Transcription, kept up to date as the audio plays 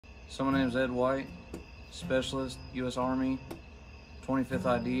So my name is Ed White, Specialist, U.S. Army, 25th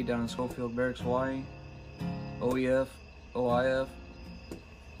ID down in Schofield Barracks, Hawaii, OEF, OIF.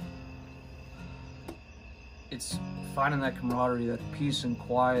 It's finding that camaraderie, that peace and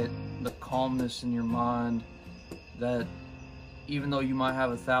quiet, the calmness in your mind, that even though you might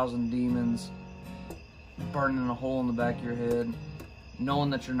have 1,000 demons burning a hole in the back of your head, knowing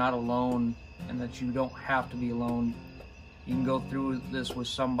that you're not alone and that you don't have to be alone. You can go through this with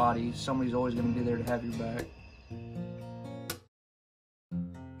somebody. Somebody's always going to be there to have your back.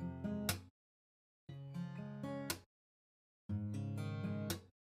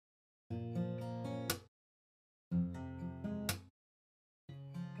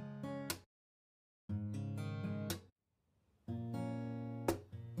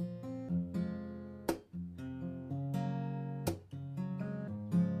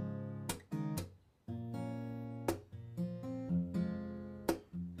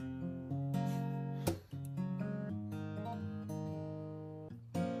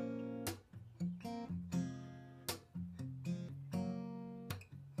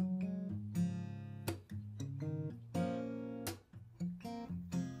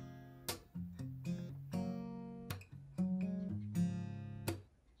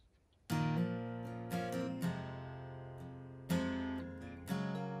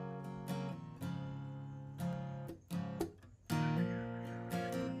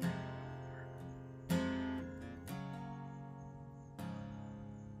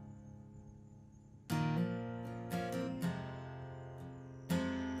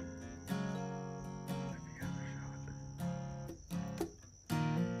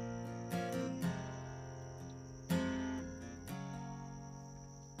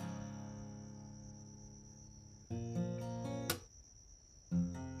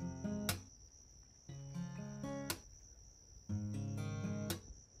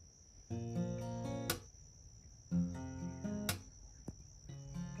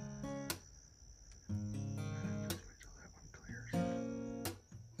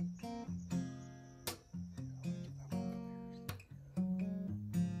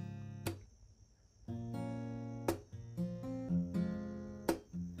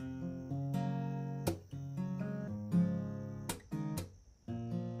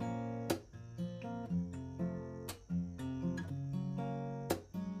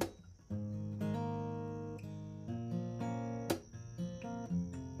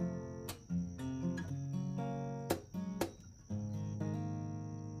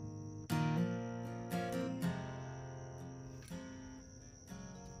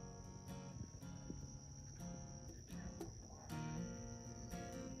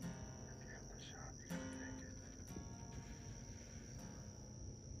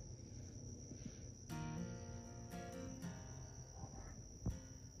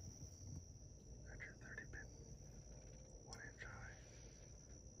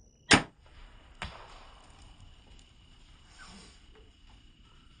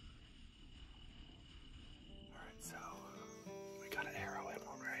 So, we got an arrow in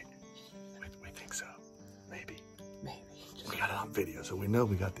one, right? We think so. Maybe. We got it on video, so we know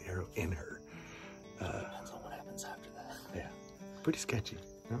we got the arrow in her. Depends on what happens after that. Yeah. Pretty sketchy,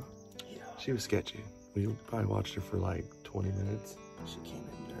 no? Yeah. She was sketchy. We probably watched her for like 20 minutes. She came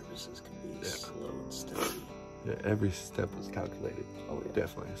in nervous as can be, Yeah. slow and steady. Yeah, every step was calculated. Oh, yeah.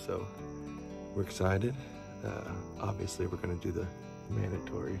 Definitely. So, we're excited. Obviously, we're going to do the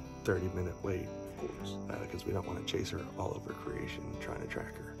mandatory 30-minute wait. Because we don't want to chase her all over creation trying to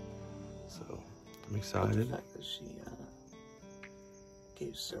track her. So I'm excited. The fact that she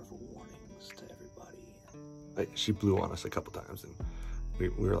gave several warnings to everybody. She blew on us a couple times, and we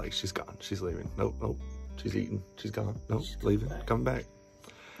were like, "She's gone. She's leaving. Nope, nope. She's eating. She's gone. Nope, She's leaving. back. Coming back."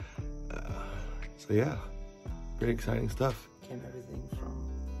 So yeah, pretty exciting stuff. Came everything from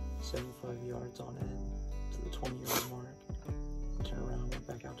 75 yards on it to the 20-yard mark. Turned around, went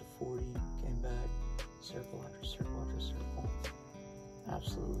back out to 40, came back, circle after circle after circle.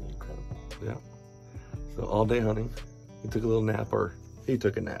 Absolutely incredible. Yeah. So all day hunting. We took a little nap, or he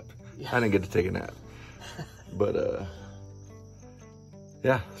took a nap. Yeah. I didn't get to take a nap. But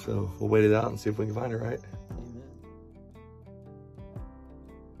yeah, so we'll wait it out and see if we can find her, right? Amen.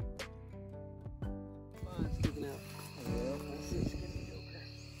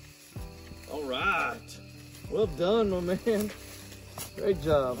 All right. Well done, my man. Great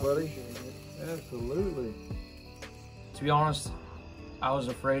job, buddy. Absolutely. To be honest, I was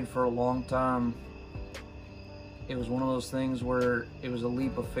afraid for a long time. It was one of those things where it was a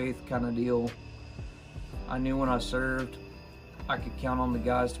leap of faith kind of deal. I knew when I served, I could count on the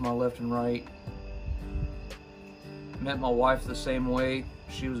guys to my left and right. met my wife the same way.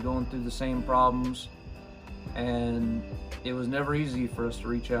 She was going through the same problems, and it was never easy for us to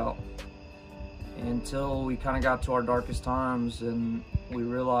reach out until we kind of got to our darkest times, and we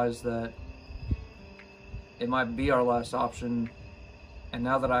realized that it might be our last option. And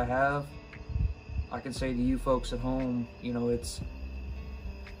now that I can say to you folks at home, you know, it's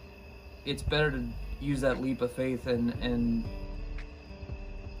better to use that leap of faith and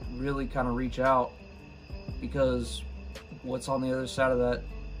really kind of reach out, because what's on the other side of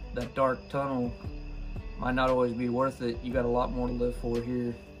that dark tunnel might not always be worth it. You got a lot more to live for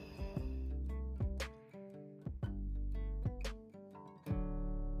here.